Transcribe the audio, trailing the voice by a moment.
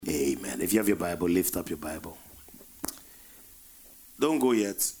If you have your Bible, lift up your Bible. Don't go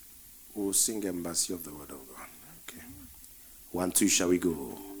yet. We'll sing Embassy of the Word of God. Okay. 1, 2, shall we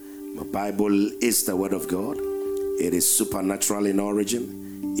go? The Bible is the Word of God. It is supernatural in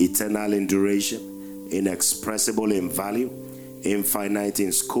origin, eternal in duration, inexpressible in value, infinite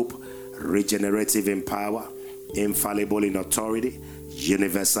in scope, regenerative in power, infallible in authority,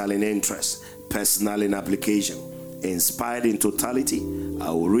 universal in interest, personal in application, inspired in totality. I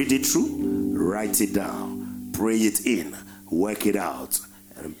will read it through, write it down, pray it in, work it out,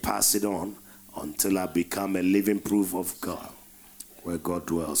 and pass it on until I become a living proof of God, where God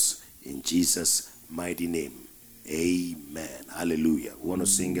dwells, in Jesus' mighty name. Amen. Hallelujah. We want to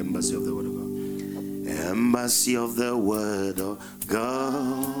sing Embassy of the Word of God. Embassy of the Word of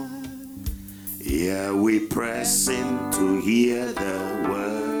God. Yeah, we press in to hear the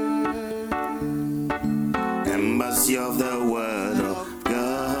word. Embassy of the Word of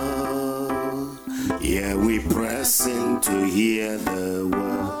God. Yeah, we press in to hear the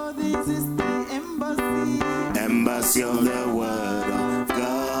word. This is the embassy. Embassy of the Word of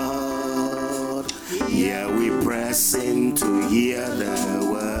God. Yeah, we press in to hear the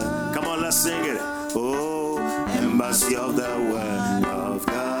word. Come on, let's sing it. Oh, Embassy of the Word of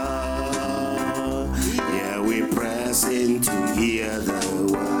God. Yeah, we press in to hear the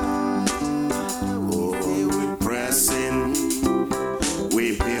word. Oh, we press in.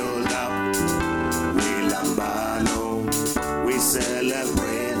 We build up. We lambano. We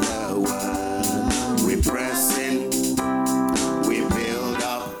celebrate the word. We press in. We build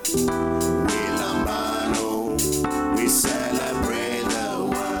up. We lambano. We celebrate the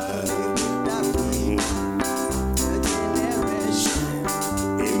word.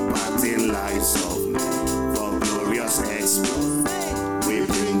 Imparting lives of men for glorious exploits. We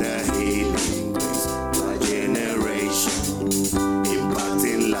bring the healing grace to a generation.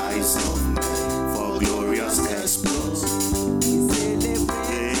 Imparting lives of men for glorious exploits.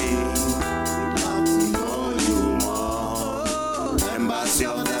 Hey, know you more. Embassy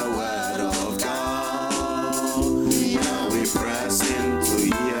of the Word of God. Yeah, we press in to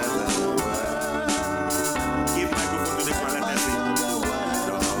hear the word. Give microphone to this man, let us sing. The Word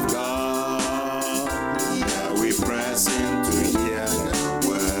of God. Yeah, we press in to hear the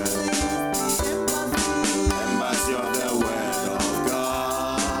word. Embassy of the Word of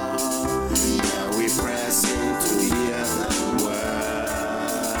God. Yeah, we press in to hear the word.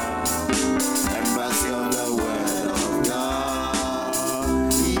 Embassy of the Word of God.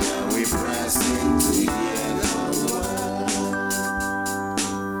 Yeah, we press in to hear the word.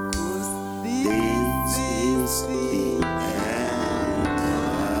 This is the end.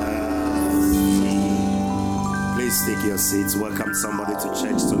 Please take your seats. Welcome somebody to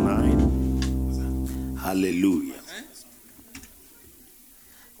church tonight. Hallelujah.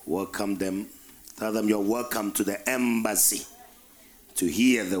 Welcome them. Tell them you're welcome to the embassy to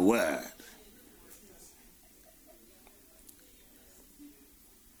hear the word.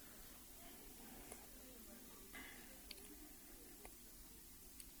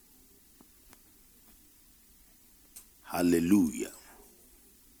 Hallelujah.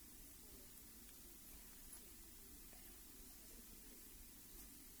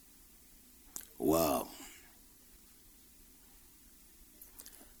 Wow.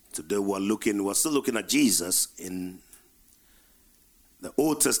 Today we're still looking at Jesus in the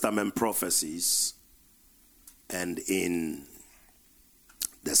Old Testament prophecies and in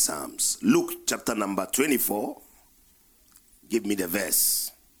the Psalms. Luke chapter number 24. Give me the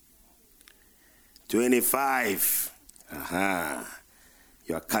verse. 25. Aha.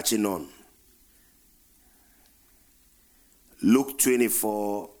 You are catching on. Luke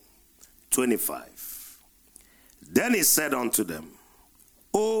 24, 25. Then he said unto them,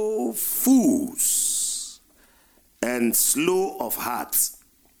 O fools, and slow of heart,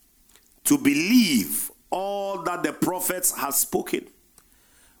 to believe all that the prophets have spoken.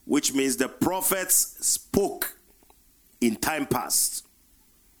 Which means the prophets spoke in time past.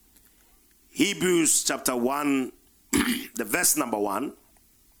 Hebrews chapter 1, the verse number 1,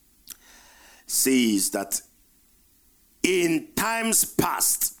 says that in times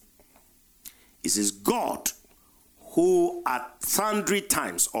past, it says God, who at sundry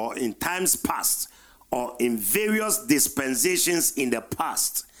times or in times past or in various dispensations in the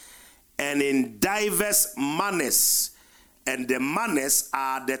past and in diverse manners, and the manners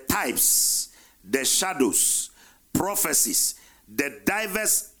are the types, the shadows, prophecies, the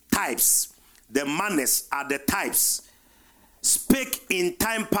diverse types, the manners are the types, spake in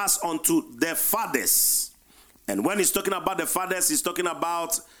time past unto the fathers. And when he's talking about the fathers, he's talking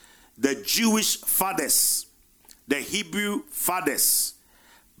about the Jewish fathers, the Hebrew fathers,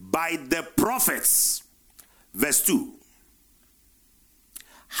 by the prophets, verse 2,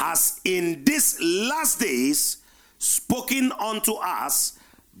 has in these last days spoken unto us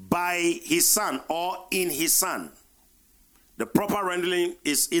by his Son, or in his Son. The proper rendering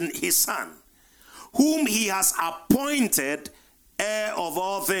is in his Son, whom he has appointed heir of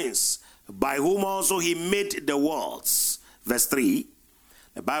all things, by whom also he made the worlds. Verse 3,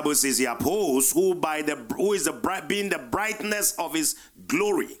 the Bible says he upholds, who is being the brightness of his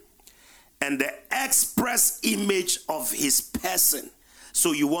glory and the express image of his person.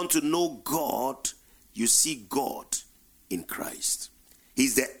 So you want to know God, you see God in Christ.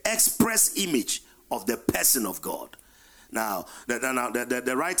 He's the express image of the person of God. Now,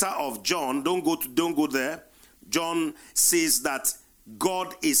 the writer of John, don't go there. John says that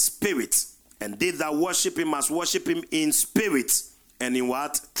God is spirit, and they that worship him must worship him in spirit and in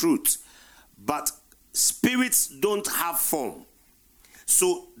what? Truth. But spirits don't have form.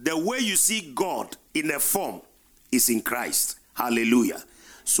 So the way you see God in a form is in Christ. Hallelujah.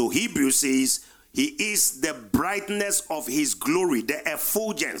 So Hebrews says he is the brightness of his glory, the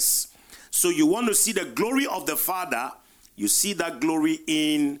effulgence. So you want to see the glory of the Father, you see that glory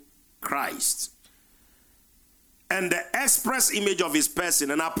in Christ. And the express image of his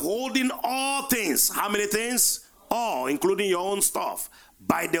person, and upholding all things. How many things? All, including your own stuff,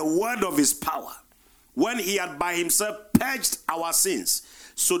 by the word of his power, when he had by himself purged our sins.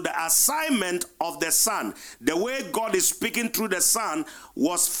 So the assignment of the Son, the way God is speaking through the Son,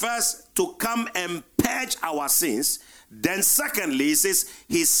 was first to come and purge our sins. Then secondly, he says,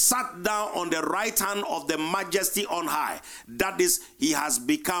 he sat down on the right hand of the majesty on high. That is, he has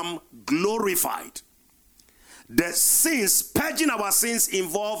become glorified. The sins, purging our sins,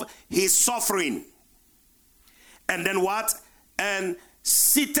 involve his suffering. And then what? And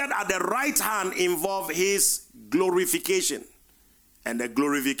seated at the right hand involve his glorification. And the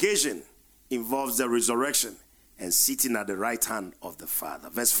glorification involves the resurrection and sitting at the right hand of the Father.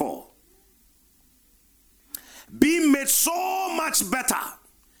 Verse 4. Being made so much better.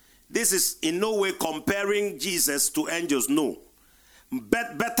 This is in no way comparing Jesus to angels. No.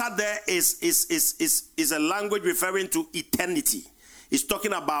 Better there is a language referring to eternity. It's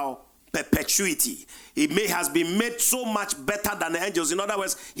talking about perpetuity. He has been made so much better than the angels. In other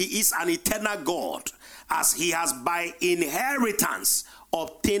words, he is an eternal God, as he has by inheritance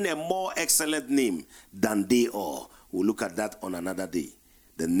obtained a more excellent name than they all. We'll look at that on another day.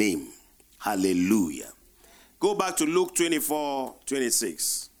 The name. Hallelujah. Go back to Luke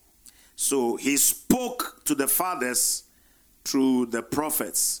 24:26. So he spoke to the fathers through the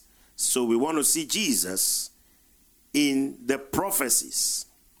prophets. So we want to see Jesus in the prophecies,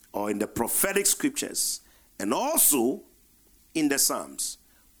 or in the prophetic scriptures, and also in the Psalms.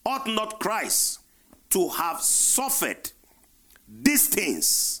 Ought not Christ to have suffered these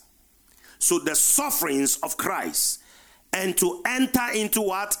things? So the sufferings of Christ, and to enter into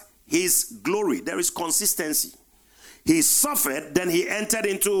what? His glory. There is consistency. He suffered, then he entered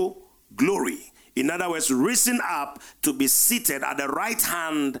into glory. In other words, risen up to be seated at the right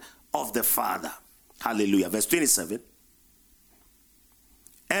hand of the Father. Hallelujah. Verse 27.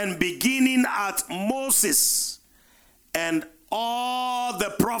 And beginning at Moses and all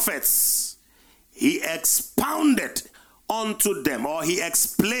the prophets, he expounded unto them, or he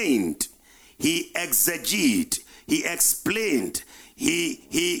explained, he exegeted, he explained,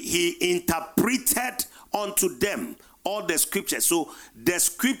 he interpreted unto them all the scriptures. So the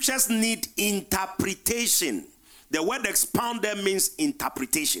scriptures need interpretation. The word expound there means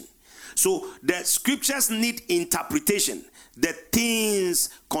interpretation. So the scriptures need interpretation. The things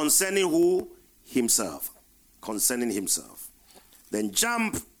concerning who? Himself. Concerning himself. Then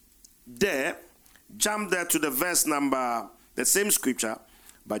jump there to the verse number, the same scripture,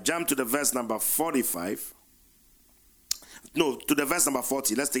 but jump to the verse number 45. No, to the verse number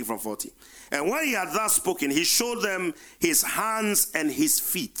 40. Let's take it from 40. And when he had thus spoken, he showed them his hands and his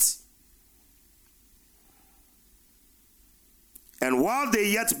feet. And while they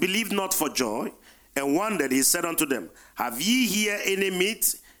yet believed not for joy, and wondered, he said unto them, have ye here any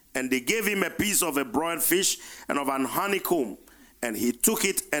meat? And they gave him a piece of a broiled fish and of an honeycomb. And he took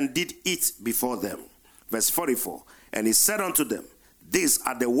it and did eat before them. Verse 44. And he said unto them, these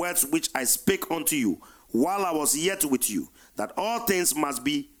are the words which I spake unto you while I was yet with you, that all things must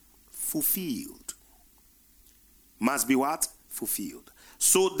be fulfilled. Must be what? Fulfilled.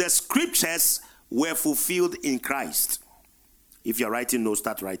 So the scriptures were fulfilled in Christ. If you're writing, no,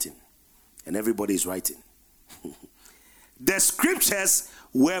 start writing. And everybody is writing. The scriptures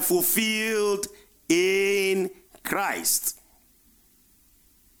were fulfilled in Christ.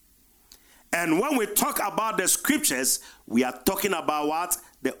 And when we talk about the scriptures, we are talking about what?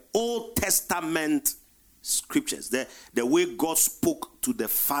 the Old Testament scriptures, the way God spoke to the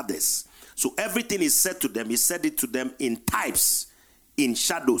fathers. So everything is said to them, he said it to them in types, in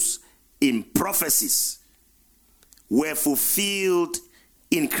shadows, in prophecies, were fulfilled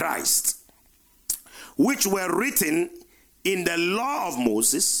in Christ, which were written in the law of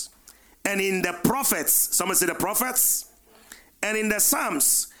Moses and in the prophets. Someone say the prophets. And in the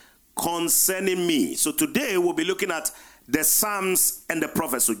Psalms concerning me. So today we'll be looking at the Psalms and the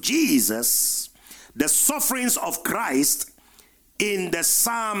prophets. So Jesus, the sufferings of Christ in the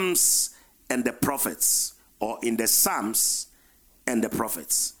Psalms and the prophets, or in the Psalms and the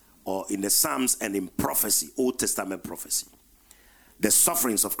prophets, or in the Psalms and in prophecy, Old Testament prophecy. The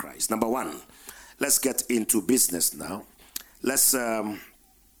sufferings of Christ. Number one, let's get into business now. Let's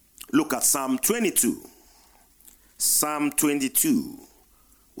look at Psalm 22. Psalm 22.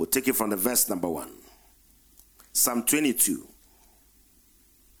 We'll take it from the verse number 1. Psalm 22.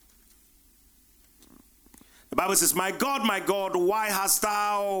 The Bible says, my God, why hast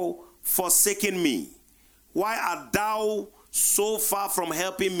thou forsaken me? Why art thou so far from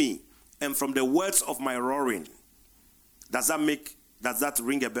helping me and from the words of my roaring? Does that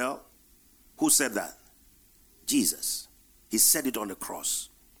ring a bell? Who said that? Jesus. He said it on the cross.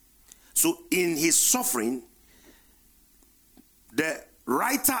 So in his suffering, the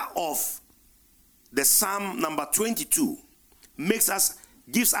writer of the Psalm number 22 gives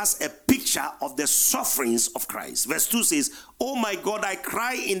us a picture of the sufferings of Christ. Verse 2 says, oh my God, I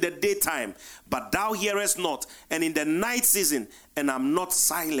cry in the daytime, but thou hearest not, and in the night season, and I'm not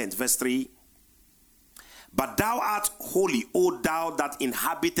silent. Verse 3, but thou art holy, O thou that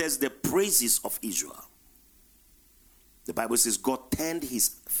inhabitest the praises of Israel. The Bible says God turned his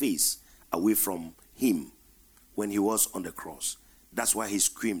face away from him when he was on the cross. That's why he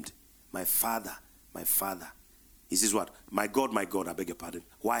screamed, my Father, my Father. He says what? My God, I beg your pardon.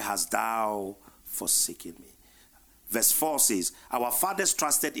 Why hast thou forsaken me? Verse 4 says, our fathers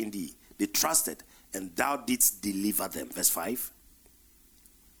trusted in thee. They trusted, and thou didst deliver them. Verse 5.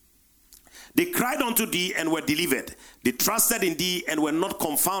 They cried unto thee and were delivered. They trusted in thee and were not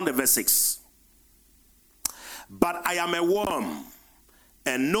confounded. Verse 6. But I am a worm,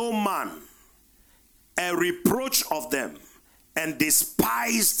 and no man, a reproach of them, and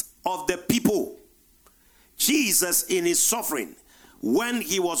despised of the people. Jesus in his suffering, when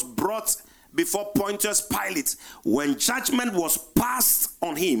he was brought before Pontius Pilate, when judgment was passed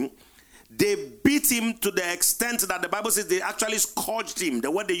on him, they beat him to the extent that the Bible says they actually scourged him.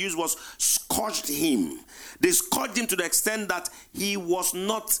 The word they used was scourged him. They scourged him to the extent that he was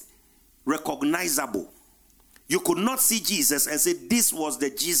not recognizable. You could not see Jesus and say this was the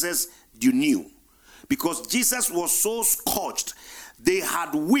Jesus you knew. Because Jesus was so scourged. They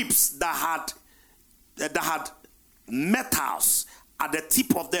had whips that had metals at the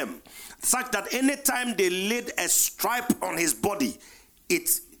tip of them, such that anytime they laid a stripe on his body, it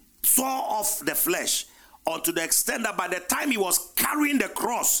tore off the flesh, unto the extent that by the time he was carrying the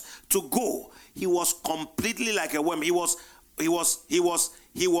cross to go, he was completely like a worm. He was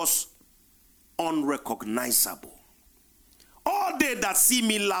unrecognizable. All they that see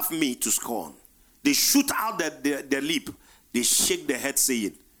me laugh me to scorn. They shoot out their lip. They shake their head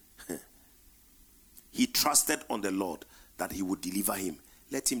saying, he trusted on the Lord that he would deliver him.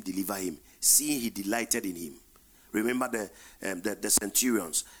 Let him deliver him, seeing he delighted in him. Remember the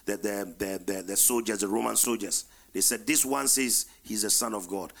centurions, the soldiers, the Roman soldiers. They said, this one says he's a son of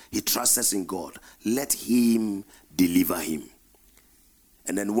God. He trusts in God. Let him deliver him.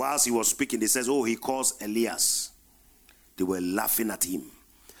 And then whilst he was speaking, they says, oh, he calls Elias. They were laughing at him.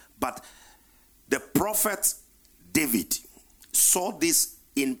 But the prophet David saw this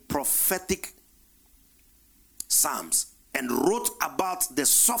in prophetic Psalms and wrote about the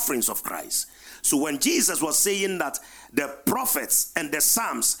sufferings of Christ. So when Jesus was saying that the prophets and the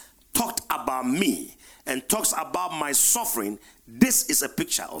Psalms talked about me and talks about my suffering, this is a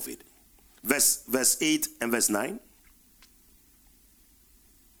picture of it. Verse 8 and verse 9.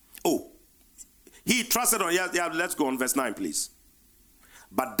 Oh, he trusted on, yeah, let's go on verse 9, please.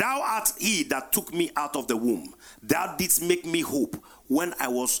 But thou art he that took me out of the womb. Thou didst make me hope when I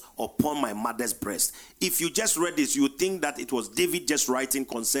was upon my mother's breast. If you just read this, you would think that it was David just writing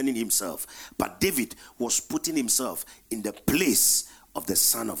concerning himself. But David was putting himself in the place of the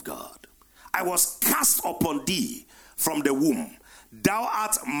Son of God. I was cast upon thee from the womb. Thou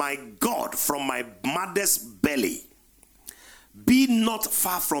art my God from my mother's belly. Be not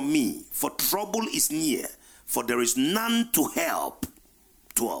far from me, for trouble is near, for there is none to help.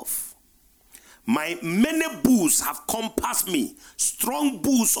 12. My many bulls have compassed me. Strong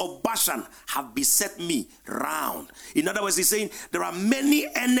bulls of Bashan have beset me round. In other words, he's saying, there are many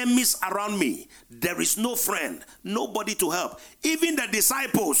enemies around me. There is no friend, nobody to help. Even the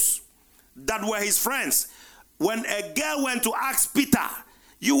disciples that were his friends, when a girl went to ask Peter,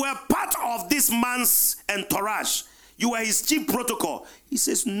 you were part of this man's entourage. You were his chief protocol. He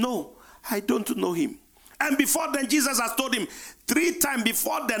says, no, I don't know him. And before then, Jesus has told him 3 times,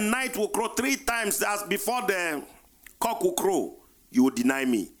 before the night will crow, 3 times, that's before the cock will crow, you will deny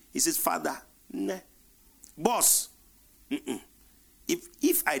me. He says, Father, nah. Boss,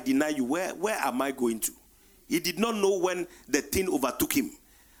 if I deny you, where am I going to? He did not know when the thing overtook him.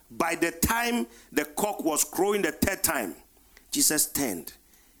 By the time the cock was crowing the 3rd time, Jesus turned,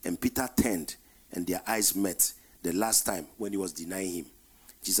 and Peter turned, and their eyes met. The last time when he was denying him,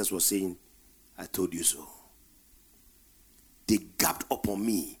 Jesus was saying, I told you so. They gaped upon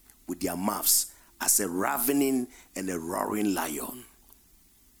me with their mouths as a ravening and a roaring lion.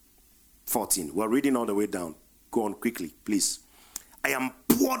 14. We're reading all the way down. Go on quickly, please. I am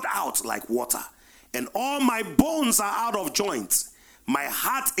poured out like water, and all my bones are out of joint. My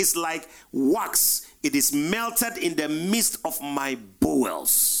heart is like wax. It is melted in the midst of my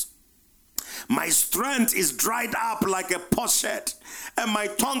bowels. My strength is dried up like a potsherd, and my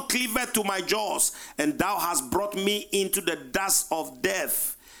tongue cleaveth to my jaws, and thou hast brought me into the dust of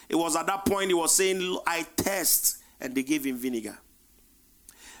death. It was at that point he was saying, I thirst, and they gave him vinegar.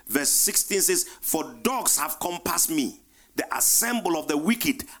 Verse 16 says, for dogs have compassed me. The assembly of the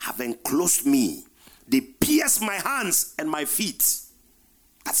wicked have enclosed me. They pierce my hands and my feet.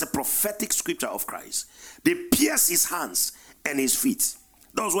 That's a prophetic scripture of Christ. They pierce his hands and his feet.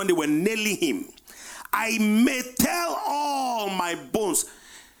 That was when they were nailing him. I may tell all my bones.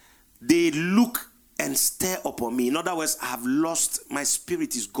 They look and stare upon me. In other words, I have lost, my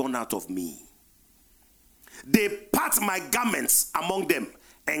spirit is gone out of me. They part my garments among them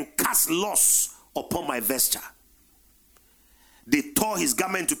and cast loss upon my vesture. They tore his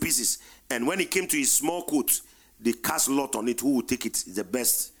garment to pieces. And when it came to his small coat, they cast lot on it. Who will take it? The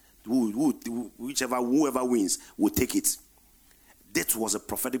best. Whoever wins will take it. That was a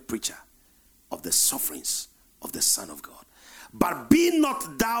prophetic preacher of the sufferings of the Son of God. But be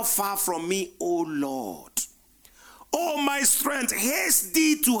not thou far from me, O Lord. O my strength, haste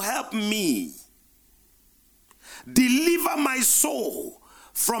thee to help me. Deliver my soul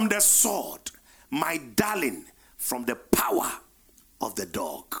from the sword, my darling from the power of the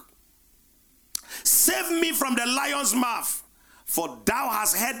dog. Save me from the lion's mouth, for thou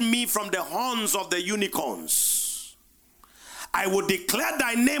hast hid me from the horns of the unicorns. I will declare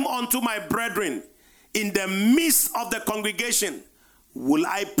thy name unto my brethren. In the midst of the congregation will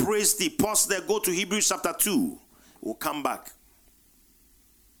I praise thee. Pause there. Go to Hebrews chapter 2. We'll come back.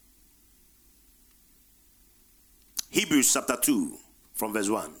 Hebrews chapter 2 from verse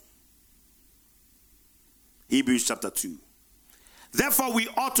 1. Hebrews chapter 2. Therefore we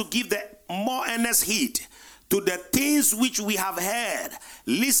ought to give the more earnest heed to the things which we have heard,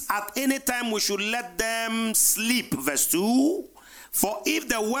 lest at any time we should let them sleep. Verse 2. For if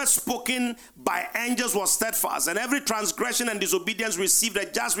the word spoken by angels was steadfast, and every transgression and disobedience received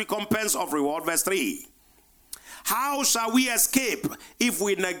a just recompense of reward. Verse 3. How shall we escape if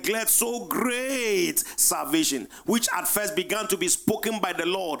we neglect so great salvation, which at first began to be spoken by the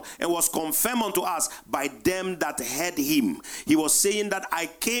Lord and was confirmed unto us by them that heard him? He was saying that I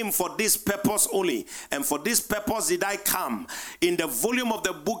came for this purpose only, and for this purpose did I come. In the volume of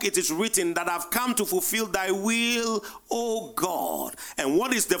the book it is written that I've come to fulfill thy will, O God. And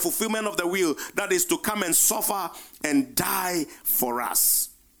what is the fulfillment of the will? That is to come and suffer and die for us.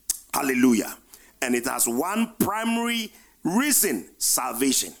 Hallelujah. And it has one primary reason: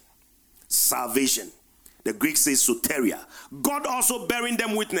 salvation. Salvation. The Greek says soteria. God also bearing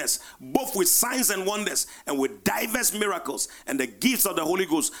them witness, both with signs and wonders, and with diverse miracles, and the gifts of the Holy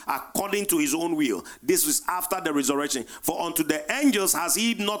Ghost according to his own will. This is after the resurrection. For unto the angels has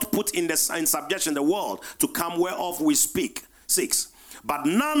he not put in subjection the world to come whereof we speak. 6. But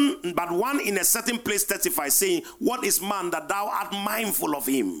one in a certain place testifies, saying, what is man that thou art mindful of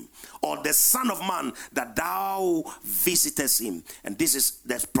him? Or the son of man that thou visitest him? And this is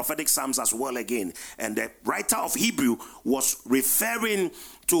the prophetic Psalms as well again. And the writer of Hebrew was referring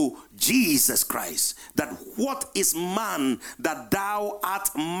to Jesus Christ. That what is man that thou art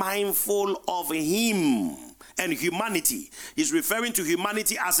mindful of him? And humanity. He's referring to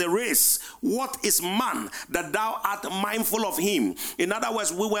humanity as a race. What is man that thou art mindful of him? In other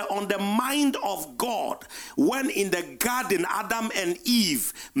words, we were on the mind of God when in the garden Adam and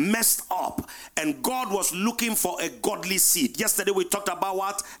Eve messed up, and God was looking for a godly seed. Yesterday we talked about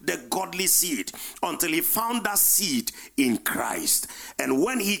what? The godly seed, until he found that seed in Christ. And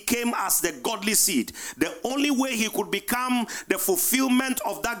when he came as the godly seed, the only way he could become the fulfillment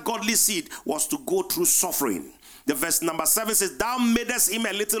of that godly seed was to go through suffering. The verse number 7 says, thou madest him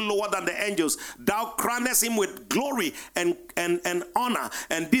a little lower than the angels. Thou crownest him with glory and honor,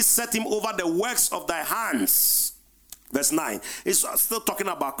 and this set him over the works of thy hands. Verse 9, it's still talking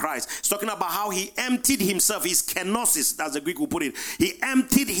about Christ. It's talking about how he emptied himself, his kenosis, that's the Greek who put it. He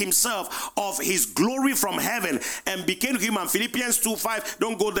emptied himself of his glory from heaven and became human. Philippians 2:5,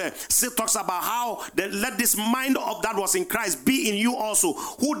 don't go there. Still talks about how let this mind of that was in Christ be in you also,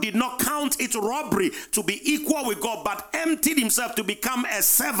 who did not count it robbery to be equal with God, but emptied himself to become a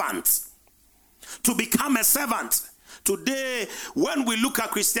servant. To become a servant. Today, when we look at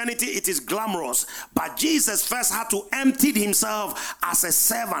Christianity, it is glamorous. But Jesus first had to empty himself as a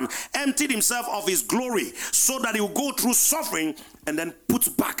servant, emptied himself of his glory, so that he would go through suffering and then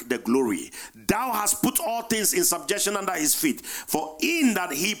put back the glory. Thou hast put all things in subjection under his feet. For in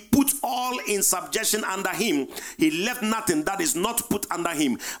that he put all in subjection under him, he left nothing that is not put under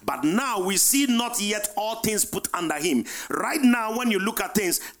him. But now we see not yet all things put under him. Right now, when you look at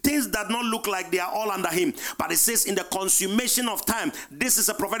things that not look like they are all under him. But it says in the consummation of time, this is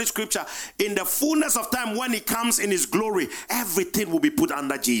a prophetic scripture, in the fullness of time, when he comes in his glory, everything will be put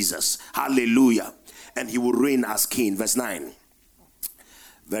under Jesus. Hallelujah. And he will reign as king. Verse 9.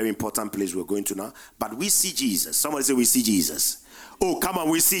 Very important place we're going to now. But we see Jesus. Somebody say we see Jesus. Oh, come on,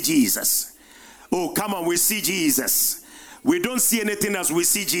 we see Jesus. Oh, come on, we see Jesus. We don't see anything else, we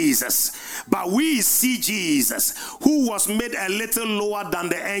see Jesus. But we see Jesus, who was made a little lower than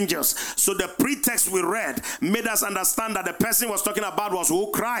the angels. So the pretext we read made us understand that the person was talking about was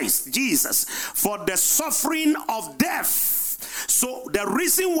who? Christ, Jesus. For the suffering of death. So the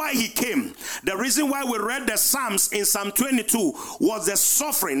reason why he came, the reason why we read the Psalms in Psalm 22 was the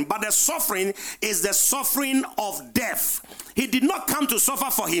suffering. But the suffering is the suffering of death. He did not come to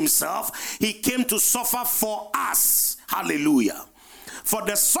suffer for himself. He came to suffer for us. Hallelujah. For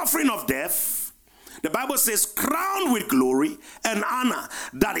the suffering of death, the Bible says, crowned with glory and honor,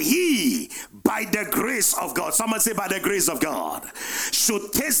 that he, by the grace of God, someone say by the grace of God,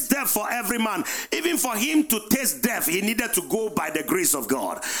 should taste death for every man. Even for him to taste death, he needed to go by the grace of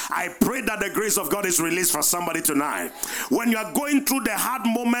God. I pray that the grace of God is released for somebody tonight. When you are going through the hard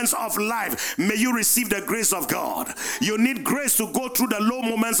moments of life, may you receive the grace of God. You need grace to go through the low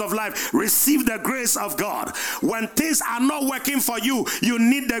moments of life. Receive the grace of God. When things are not working for you, you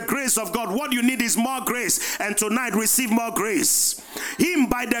need the grace of God. What you need is more grace, and tonight receive more grace. Him,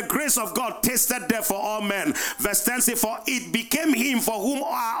 by the grace of God, tasted death for all men. Verse 10 says, for it became him for whom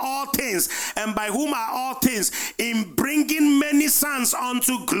are all things, and by whom are all things, in bringing many sons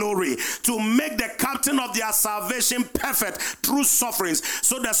unto glory, to make the captain of their salvation perfect through sufferings.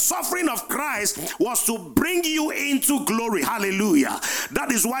 So the suffering of Christ was to bring you into glory. Hallelujah.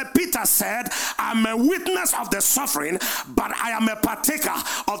 That is why Peter said, I'm a witness of the suffering, but I am a partaker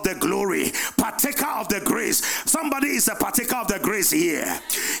of the glory, partaker of the grace. Somebody is a partaker of the grace here.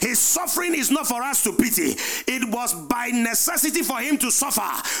 His suffering is not for us to pity. It was by necessity for him to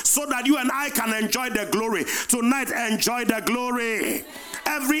suffer, so that you and I can enjoy the glory. Tonight, enjoy the glory.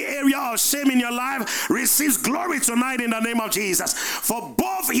 Every area of shame in your life receives glory tonight in the name of Jesus. For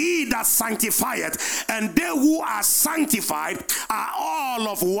both he that sanctifieth and they who are sanctified are all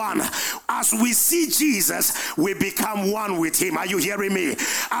of one. As we see Jesus, we become one with him. Are you hearing me?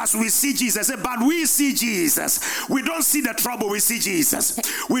 As we see Jesus, but we see Jesus. We don't see the trouble, we see Jesus.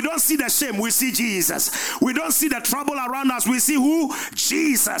 We don't see the shame, we see Jesus. We don't see the trouble around us, we see who?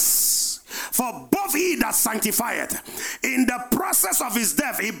 Jesus. For both he that sanctifieth, in the process of his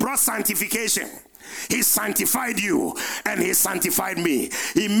death, he brought sanctification. He sanctified you and he sanctified me.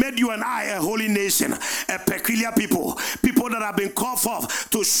 He made you and I a holy nation, a peculiar people, people that have been called forth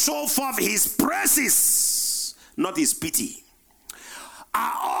to show forth his praises, not his pity.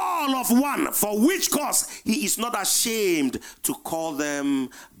 Are all of one, for which cause he is not ashamed to call them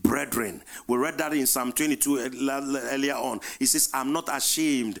brethren. We read that in Psalm 22 earlier on. He says, I'm not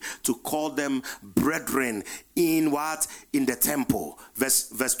ashamed to call them brethren in what? In the temple.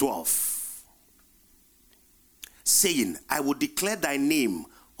 Verse 12. Saying, I will declare thy name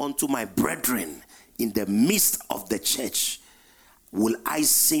unto my brethren in the midst of the church. Will I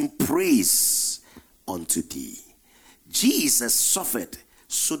sing praise unto thee. Jesus suffered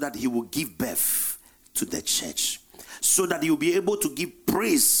so that he will give birth to the church, so that he will be able to give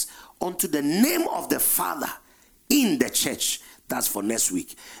praise unto the name of the Father in the church. That's for next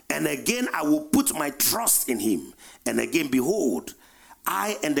week. And again, I will put my trust in him. And again, behold,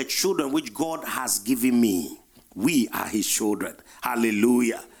 I and the children which God has given me, we are his children.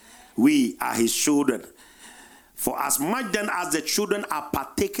 Hallelujah. We are his children. For as much then as the children are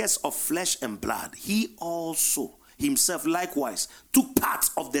partakers of flesh and blood, he also himself likewise took part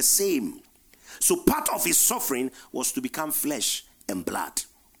of the same. So part of his suffering was to become flesh and blood.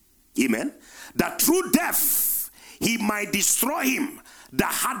 Amen. That through death he might destroy him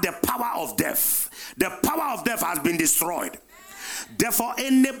that had the power of death. The power of death has been destroyed. Therefore,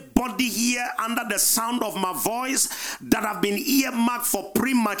 anybody here under the sound of my voice that have been earmarked for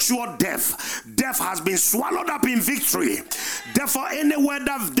premature death, death has been swallowed up in victory. Therefore, anywhere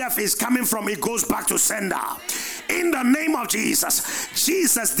that death is coming from, it goes back to sender. In the name of Jesus,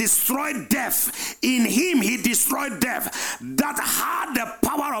 Jesus destroyed death. In him, he destroyed death that had the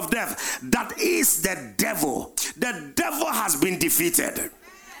power of death, that is the devil. The devil has been defeated.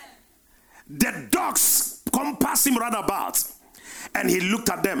 The dogs compass him round about. And he looked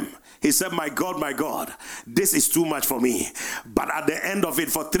at them. He said, my God, this is too much for me. But at the end of it,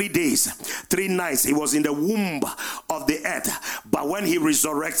 for 3 days, 3 nights, he was in the womb of the earth. But when he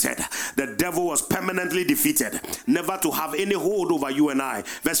resurrected, the devil was permanently defeated, never to have any hold over you and I.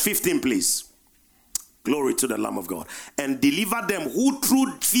 Verse 15, please. Glory to the Lamb of God. And deliver them who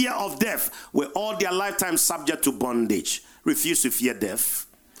through fear of death were all their lifetime subject to bondage. Refuse to fear death.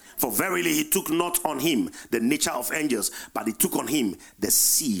 For verily he took not on him the nature of angels, but he took on him the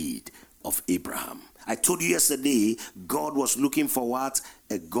seed of Abraham. I told you yesterday, God was looking for what?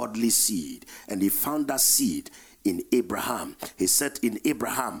 A godly seed. And he found that seed in Abraham. He said in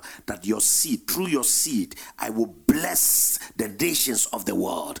Abraham that your seed, through your seed, I will bless the nations of the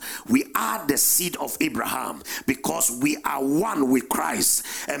world. We are the seed of Abraham because we are one with Christ.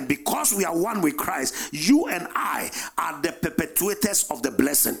 And because we are one with Christ, you and I are the perpetuators of the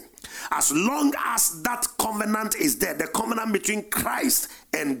blessing. As long as that covenant is there, the covenant between Christ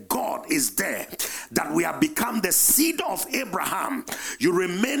and God is there, that we have become the seed of Abraham, you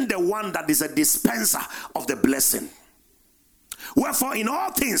remain the one that is a dispenser of the blessing. Wherefore in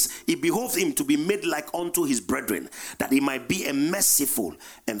all things it behoves him to be made like unto his brethren, that he might be a merciful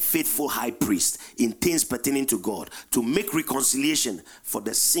and faithful high priest in things pertaining to God, to make reconciliation for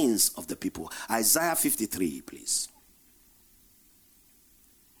the sins of the people. Isaiah 53, please.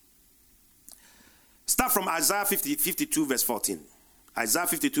 Start from Isaiah 52 verse 14. Isaiah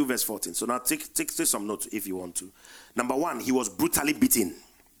 52 verse 14. So now take some notes if you want to. Number one, he was brutally beaten.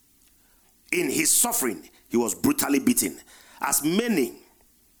 In his suffering, he was brutally beaten. As many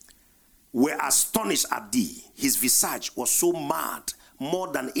were astonished at thee, his visage was so mad,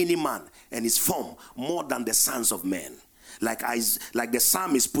 more than any man, and his form more than the sons of men. Like the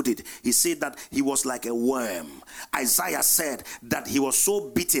psalmist put it, he said that he was like a worm. Isaiah said that he was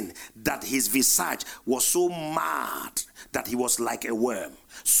so beaten that his visage was so mad that he was like a worm.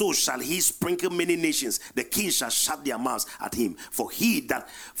 So shall he sprinkle many nations. The kings shall shut their mouths at him. For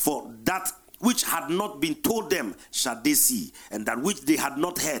that which had not been told them shall they see, and that which they had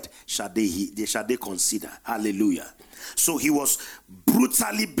not heard shall they consider. Hallelujah. So he was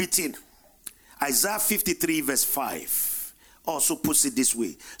brutally beaten. Isaiah 53 verse 5 also puts it this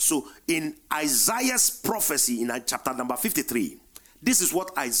way. So in Isaiah's prophecy in chapter number 53, this is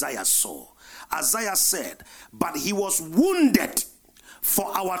what Isaiah saw. Isaiah said, but he was wounded for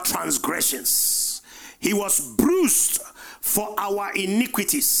our transgressions. He was bruised for our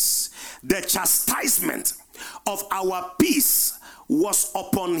iniquities. The chastisement of our peace was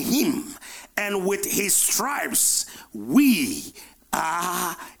upon him, and with his stripes we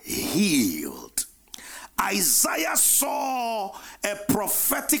are healed. Isaiah saw a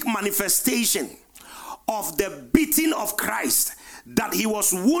prophetic manifestation of the beating of Christ, that he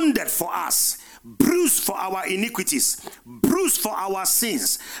was wounded for us, bruised for our iniquities, bruised for our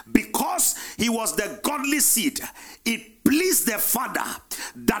sins. Because he was the godly seed, it pleased the Father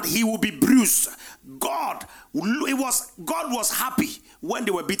that he would be bruised. God was happy when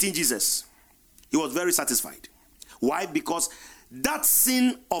they were beating Jesus. He was very satisfied. Why? Because that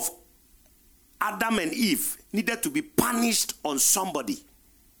sin of Adam and Eve needed to be punished on somebody.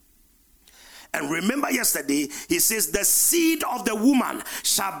 And remember yesterday, he says, the seed of the woman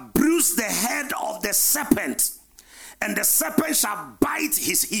shall bruise the head of the serpent, and the serpent shall bite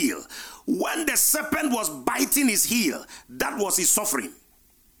his heel. When the serpent was biting his heel, that was his suffering.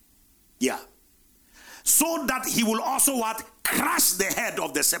 Yeah. So that he will also what? Crush the head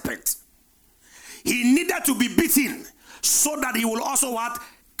of the serpent. He needed to be beaten so that he will also what?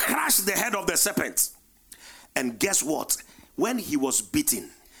 Crush the head of the serpent. And guess what? When he was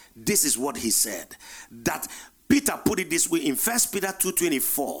beaten, this is what he said. That Peter put it this way in 1 Peter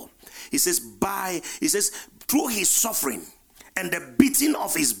 2:24. He says, through his suffering and the beating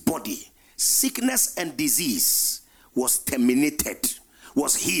of his body, sickness and disease was terminated,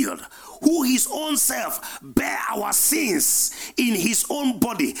 was healed. Who his own self bare our sins in his own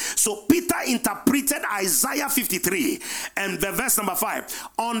body. So Peter interpreted Isaiah 53 and the verse number 5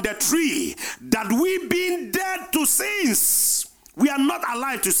 on the tree, that we being dead to sins. We are not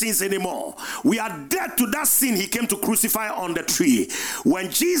alive to sins anymore. We are dead to that sin he came to crucify on the tree. When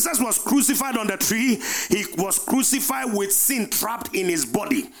Jesus was crucified on the tree, he was crucified with sin trapped in his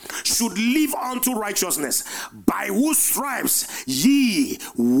body. Should live unto righteousness, by whose stripes ye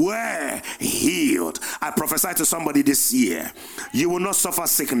were healed. I prophesy to somebody this year, you will not suffer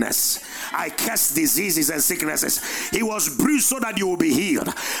sickness. I curse diseases and sicknesses. He was bruised so that you will be healed.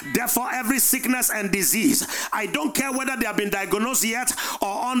 Therefore, every sickness and disease, I don't care whether they have been diagnosed yet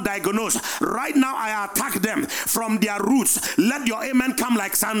or undiagnosed, right now I attack them from their roots. Let your amen come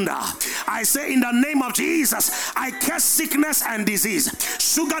like thunder. I say in the name of Jesus, I curse sickness and disease.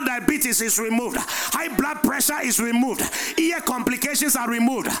 Sugar diabetes is removed. High blood pressure is removed. Ear complications are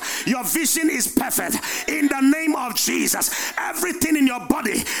removed. Your vision is perfect in the name of Jesus. Everything in your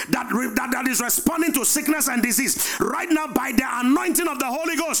body that is responding to sickness and disease, right now by the anointing of the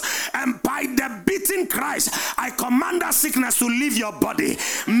Holy Ghost and by the beating Christ, I command that sickness to leave your body.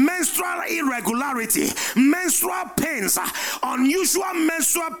 Menstrual irregularity, menstrual pains, unusual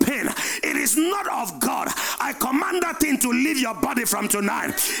menstrual pain, it is not of God. I command that thing to leave your body from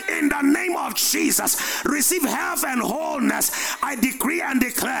tonight. In the name of Jesus, receive health and wholeness. I decree and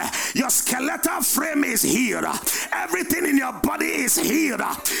declare your skeletal frame is healed. Everything in your body is healed.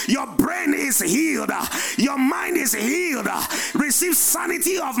 Your brain is healed. Your mind is healed. Receive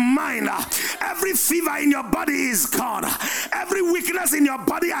sanity of mind. Every fever in your body is gone. Every weakness in your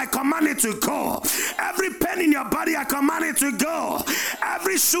body, I command it to go. Every pain in your body, I command it to go.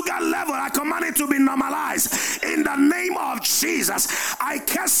 Every sugar level, I command it to be normalized. In the name of Jesus, I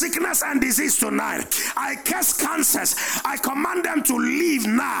curse sickness and disease tonight. I curse cancers. I command them to leave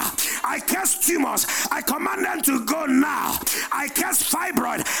now. I curse tumors. I command them to go now. I curse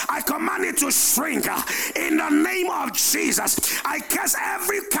fibroid. I command it to shrink. In the name of Jesus, I curse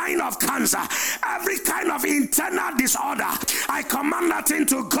every kind of cancer, every kind of internal disorder. I command that thing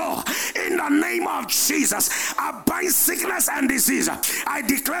to go. In the name of Jesus, I bind sickness and disease. I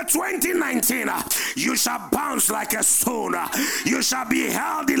declare 2019, you shall bounce like a stone. You shall be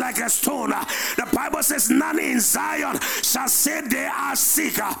healthy like a stone. The Bible says none in Zion shall say they are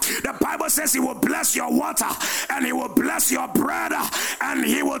sick. The Bible says he will bless your water and he will bless your bread and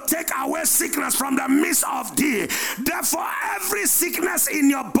he will take away sickness from the midst of thee. Therefore, every sickness in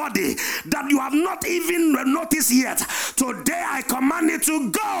your body that you have not even noticed yet, today I command it to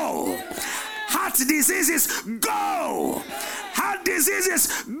go. Heart diseases, go. Heart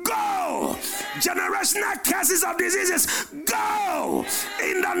diseases, go. Generational curses of diseases, go.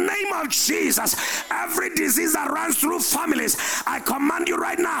 In the name of Jesus, every disease that runs through families, I command you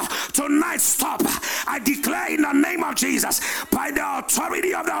right now, tonight, stop. I declare in the name of Jesus, by the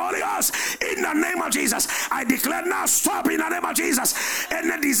authority of the Holy Ghost, in the name of Jesus, I declare now, stop in the name of Jesus.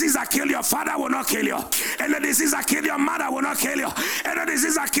 Any disease that kill your father will not kill you. Any disease that kill your mother will not kill you. Any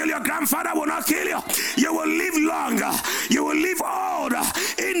disease that kill your grandfather will not kill you. You will live longer. You will live old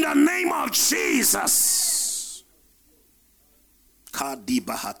in the name of Jesus.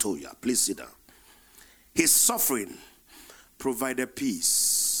 Please sit down. His suffering provided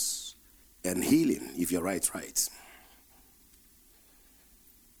peace and healing. If you're right.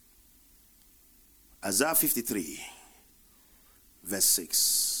 Isaiah 53 verse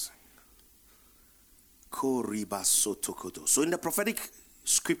 6. So in the prophetic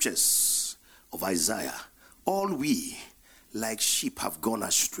scriptures of Isaiah, all we like sheep have gone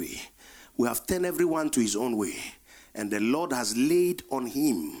astray. We have turned everyone to his own way, and the Lord has laid on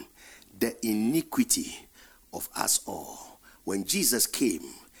him the iniquity of us all. When Jesus came,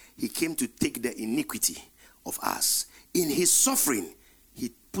 he came to take the iniquity of us. In his suffering,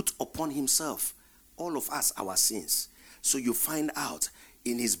 he put upon himself all of us, our sins. So you find out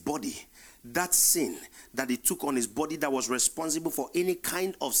in his body, that sin that he took on his body that was responsible for any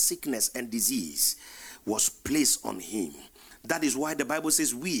kind of sickness and disease was placed on him. That is why the Bible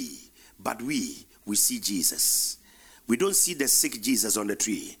says we see Jesus. We don't see the sick Jesus on the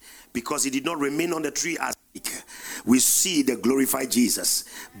tree because he did not remain on the tree as sick. We see the glorified Jesus,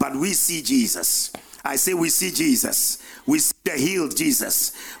 but we see Jesus. I say we see Jesus. We see the healed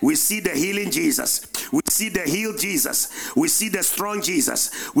Jesus. We see the healing Jesus. We see the healed Jesus. We see the strong Jesus.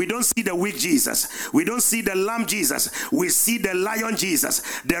 We don't see the weak Jesus. We don't see the lamb Jesus. We see the lion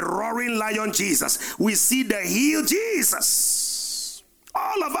Jesus, the roaring lion Jesus. We see the healed Jesus.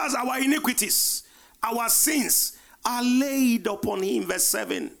 All of us, our iniquities, our sins, are laid upon him. Verse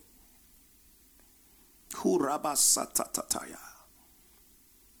 7.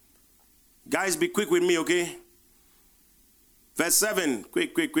 Guys, be quick with me, okay? Verse 7,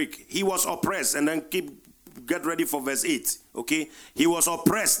 quick. He was oppressed, and then get ready for verse 8, okay? He was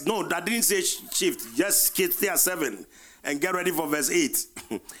oppressed. No, that didn't say shift. Just stay at 7 and get ready for verse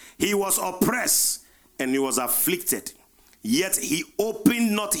 8. He was oppressed and he was afflicted, yet he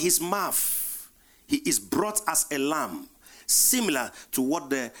opened not his mouth. He is brought as a lamb, similar to what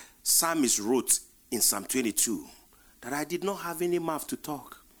the psalmist wrote in Psalm 22, that I did not have any mouth to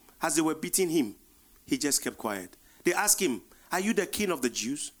talk. As they were beating him, he just kept quiet. They asked him, are you the king of the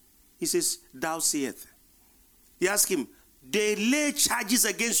Jews? He says, thou sayest. They asked him, they lay charges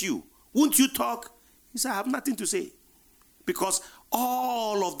against you. Won't you talk? He said, I have nothing to say. Because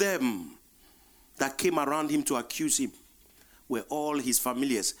all of them that came around him to accuse him were all his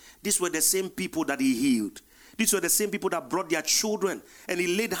familiars. These were the same people that he healed. These were the same people that brought their children and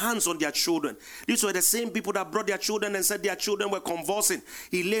he laid hands on their children. These were the same people that brought their children and said their children were convulsing.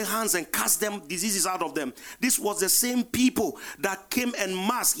 He laid hands and cast them diseases out of them. This was the same people that came en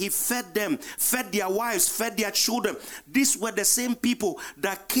masse. He fed them, fed their wives, fed their children. These were the same people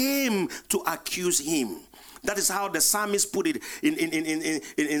that came to accuse him. That is how the psalmist put it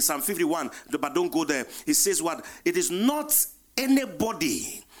in Psalm 51. But don't go there. He says what? It is not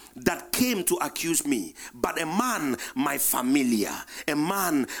anybody that came to accuse me, but a man, my familiar, a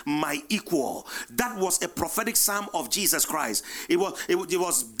man, my equal. That was a prophetic psalm of Jesus Christ. It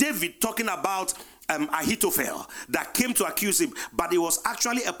was David talking about Ahithophel that came to accuse him, but it was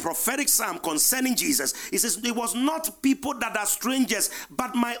actually a prophetic psalm concerning Jesus. He says, it was not people that are strangers,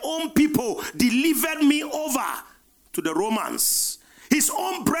 but my own people delivered me over to the Romans. His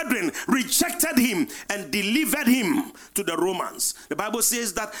own brethren rejected him and delivered him to the Romans. The Bible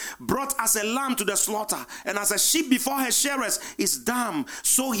says that brought as a lamb to the slaughter, and as a sheep before her shearers is dumb,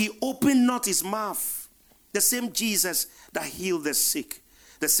 so he opened not his mouth. The same Jesus that healed the sick.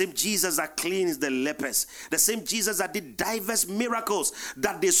 The same Jesus that cleansed the lepers. The same Jesus that did diverse miracles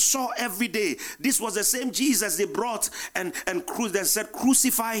that they saw every day. This was the same Jesus they brought and they said,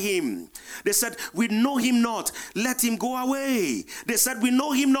 crucify him. They said, we know him not. Let him go away. They said, we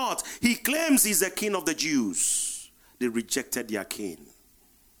know him not. He claims he's the king of the Jews. They rejected their king.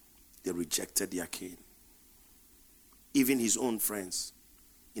 They rejected their king. Even his own friends.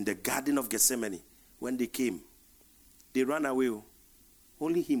 In the Garden of Gethsemane, when they came, they ran away.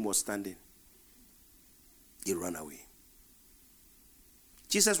 Only him was standing. He ran away.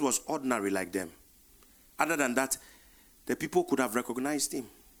 Jesus was ordinary like them. Other than that, the people could have recognized him.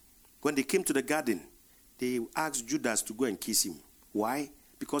 When they came to the garden, they asked Judas to go and kiss him. Why?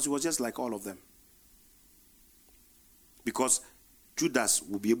 Because he was just like all of them. Because Judas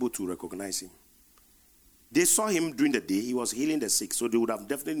would be able to recognize him. They saw him during the day. He was healing the sick, so they would have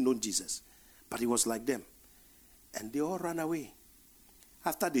definitely known Jesus. But he was like them. And they all ran away.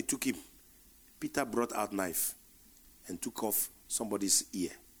 After they took him, Peter brought out a knife and took off somebody's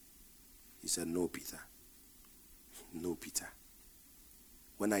ear. He said, no, Peter. No, Peter.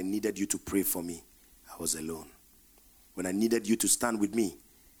 When I needed you to pray for me, I was alone. When I needed you to stand with me,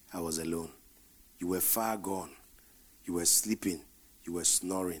 I was alone. You were far gone. You were sleeping. You were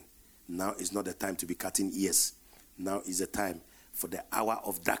snoring. Now is not the time to be cutting ears. Now is the time for the hour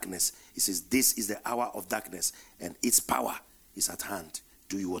of darkness. He says, this is the hour of darkness, and its power is at hand.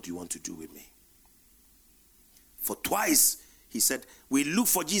 Do what you want to do with me. For twice, he said, we look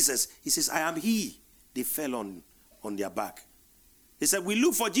for Jesus. He says, I am he. They fell on their back. He said, we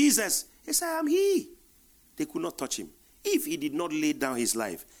look for Jesus. He said, I am he. They could not touch him. If he did not lay down his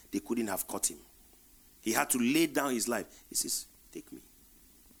life, they couldn't have caught him. He had to lay down his life. He says, take me.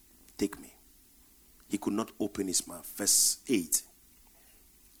 Take me. He could not open his mouth. Verse 8.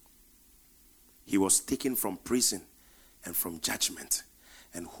 He was taken from prison and from judgment.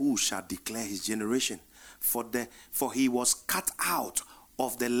 And who shall declare his generation? For he was cut out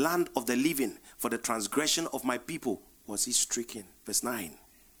of the land of the living. For the transgression of my people was he stricken. Verse 9.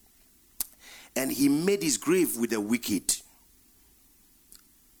 And he made his grave with the wicked.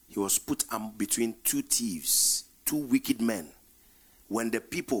 He was put between two thieves, two wicked men. When the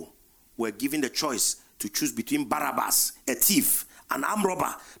people were given the choice to choose between Barabbas, a thief, an armed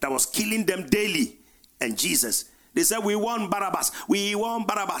robber that was killing them daily, and Jesus, they said, we want Barabbas. We want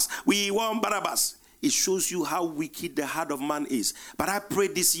Barabbas. We want Barabbas. It shows you how wicked the heart of man is. But I pray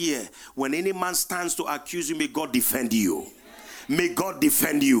this year, when any man stands to accuse you, may God defend you. May God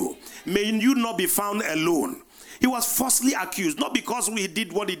defend you. May you not be found alone. He was falsely accused, not because he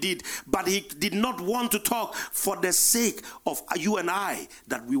did what he did, but he did not want to talk for the sake of you and I,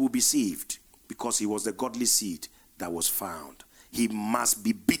 that we will be saved. Because he was the godly seed that was found. He must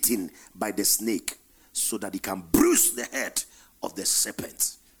be beaten by the snake so that he can bruise the head of the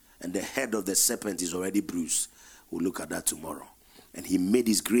serpent. And the head of the serpent is already bruised. We'll look at that tomorrow. And he made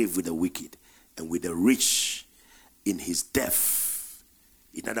his grave with the wicked and with the rich in his death.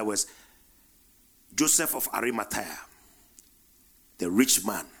 In other words, Joseph of Arimathea, the rich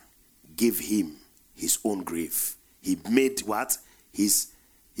man, gave him his own grave. He made what? With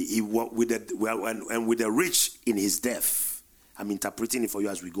the rich in his death. I'm interpreting it for you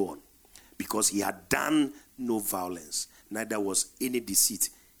as we go on. Because he had done no violence, neither was any deceit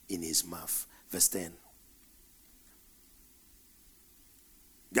in his mouth. Verse 10.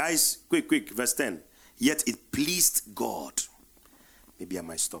 Guys, quick, verse 10. Yet it pleased God. Maybe I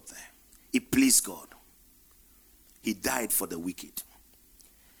might stop there. It pleased God. He died for the wicked.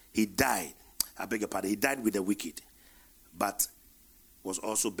 He died. I beg your pardon. He died with the wicked. But was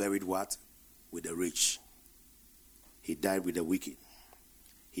also buried what? With the rich. He died with the wicked.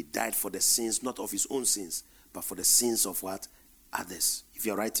 He died for the sins, not of his own sins, but for the sins of what? Others. If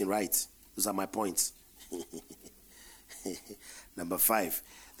you're writing, right. Those are my points. Number 5,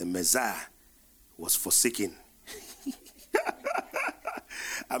 the Messiah was forsaken.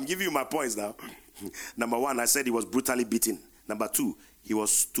 I'm giving you my points now. Number 1, I said he was brutally beaten. Number 2, he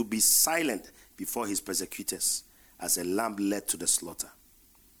was to be silent before his persecutors as a lamb led to the slaughter.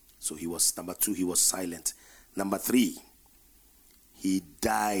 So he was, number 2, he was silent. Number 3, he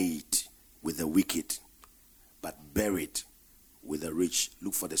died with the wicked, but buried with the rich.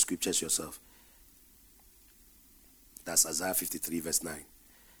 Look for the scriptures yourself. That's Isaiah 53 verse 9.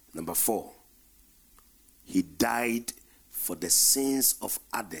 Number 4, he died for the sins of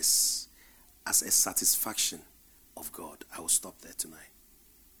others as a satisfaction of God. I will stop there tonight.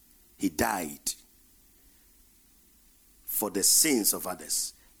 He died for the sins of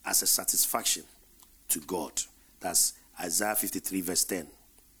others as a satisfaction to God. That's Isaiah 53 verse 10.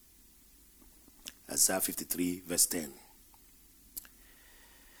 Isaiah 53 verse 10.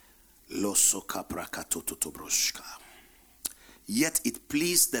 Yet it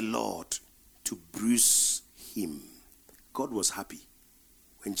pleased the Lord to bruise him. God was happy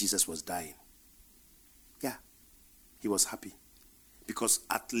when Jesus was dying. Yeah, he was happy. Because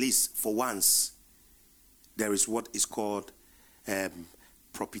at least for once, there is what is called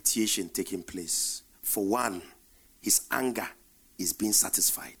propitiation taking place. For one, his anger is being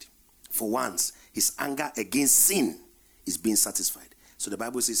satisfied. For once, his anger against sin is being satisfied. So the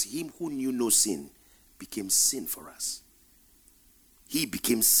Bible says, him who knew no sin became sin for us. He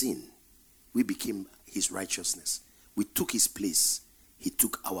became sin. We became his righteousness. We took his place. He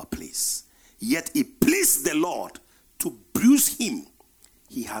took our place. Yet it pleased the Lord to bruise him.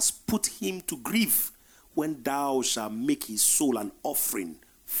 He has put him to grief when thou shalt make his soul an offering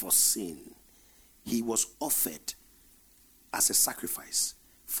for sin. He was offered as a sacrifice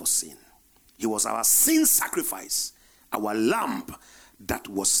for sin. He was our sin sacrifice, our lamb that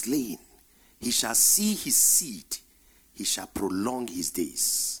was slain. He shall see his seed. He shall prolong his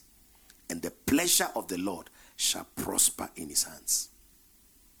days. And the pleasure of the Lord shall prosper in his hands.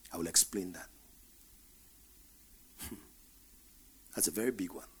 I will explain that. That's a very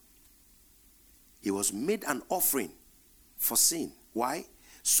big one. He was made an offering for sin. Why?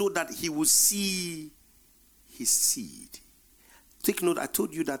 So that he would see his seed. Take note, I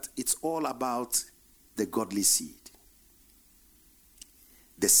told you that it's all about the godly seed.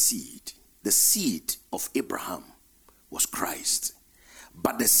 The seed of Abraham was Christ.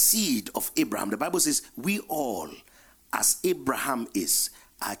 But the seed of Abraham, the Bible says, we all, as Abraham is,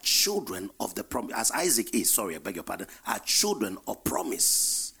 are children of the promise. As Isaac is, I beg your pardon, are children of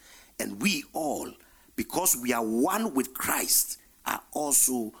promise. And we all, because we are one with Christ, are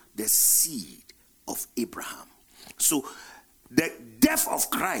also the seed of Abraham. So the death of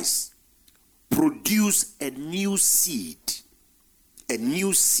Christ produced a new seed, a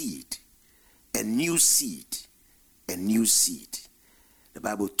new seed, a new seed, a new seed. The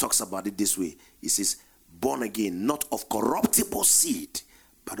Bible talks about it this way. It says, born again, not of corruptible seed,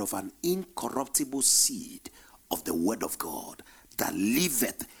 but of an incorruptible seed of the word of God that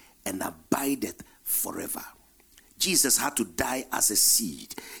liveth and abideth forever. Jesus had to die as a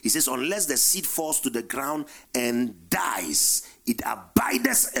seed. He says, unless the seed falls to the ground and dies, it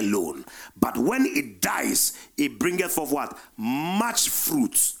abideth alone. But when it dies, it bringeth forth what? Much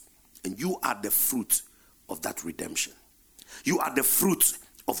fruit. And you are the fruit of that redemption. You are the fruit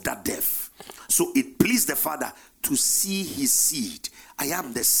of that death. So it pleased the Father to see his seed. I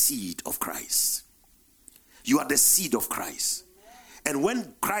am the seed of Christ. You are the seed of Christ. And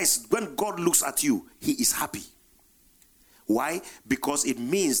when God looks at you, he is happy. Why? Because it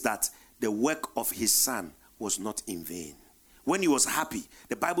means that the work of his son was not in vain. When he was happy,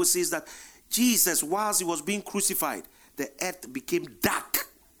 the Bible says that Jesus, whilst he was being crucified, the earth became dark.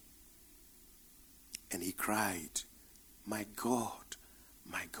 And he cried, my God,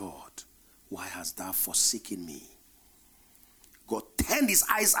 why hast thou forsaken me? God turned his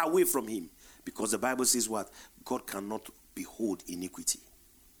eyes away from him, because the Bible says what? God cannot behold iniquity.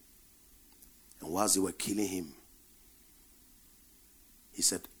 And whilst they were killing him, he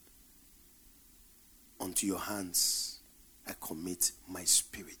said, unto your hands I commit my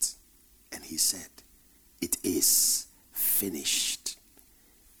spirit. And he said, it is finished.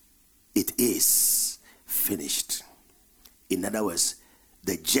 It is finished. In other words,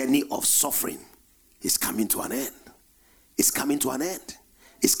 the journey of suffering is coming to an end. It's coming to an end.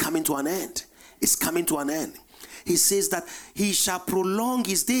 It's coming to an end. It's coming to an end. He says that he shall prolong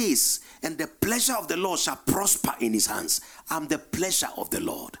his days, and the pleasure of the Lord shall prosper in his hands. I'm the pleasure of the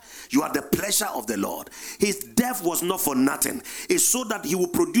Lord. You are the pleasure of the Lord. His death was not for nothing. It's so that he will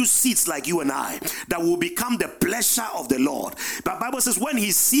produce seeds like you and I, that will become the pleasure of the Lord. The Bible says when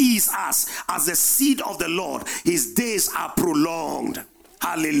he sees us as the seed of the Lord, his days are prolonged.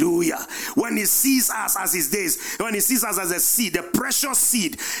 Hallelujah. When he sees us as his days, when he sees us as a seed, the precious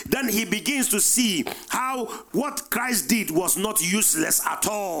seed, then he begins to see how what Christ did was not useless at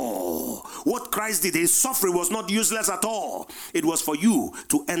all. What Christ did, his suffering was not useless at all. It was for you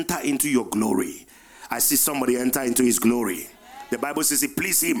to enter into your glory. I see somebody enter into his glory. The Bible says it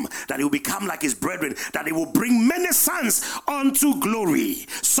pleased him that he will become like his brethren, that he will bring many sons unto glory.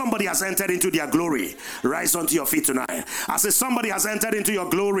 Somebody has entered into their glory. Rise onto your feet tonight. I say somebody has entered into your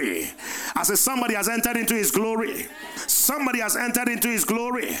glory. I say somebody has entered into his glory. Somebody has entered into his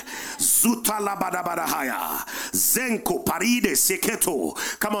glory. Zutalabadabadahaya. Zenko paride seketo.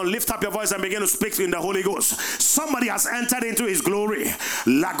 Come on, lift up your voice and begin to speak in the Holy Ghost. Somebody has entered into his glory.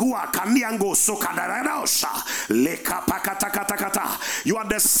 Lagua kandiango sokadaradaosha. Leka pakatakata. You are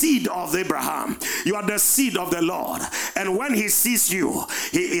the seed of Abraham. You are the seed of the Lord. And when he sees you,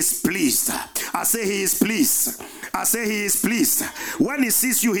 he is pleased. I say he is pleased. I say he is pleased. When he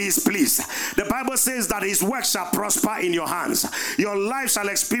sees you, he is pleased. The Bible says that his work shall prosper in your hands. Your life shall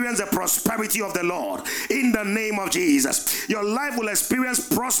experience the prosperity of the Lord. In the name of Jesus. Your life will experience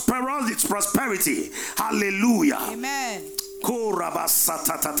prosperity. Hallelujah. Amen.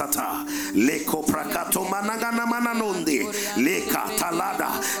 Korabasatatata leko prakato managana mananonde leka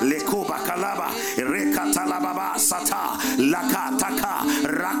talada leko bakalaba reka talababa sata lakataka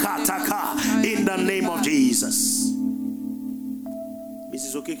rakataka in the name of Jesus.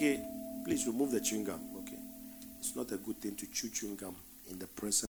 Mrs. Okeke, please remove the chewing gum. Okay, it's not a good thing to chew chewing gum in the presence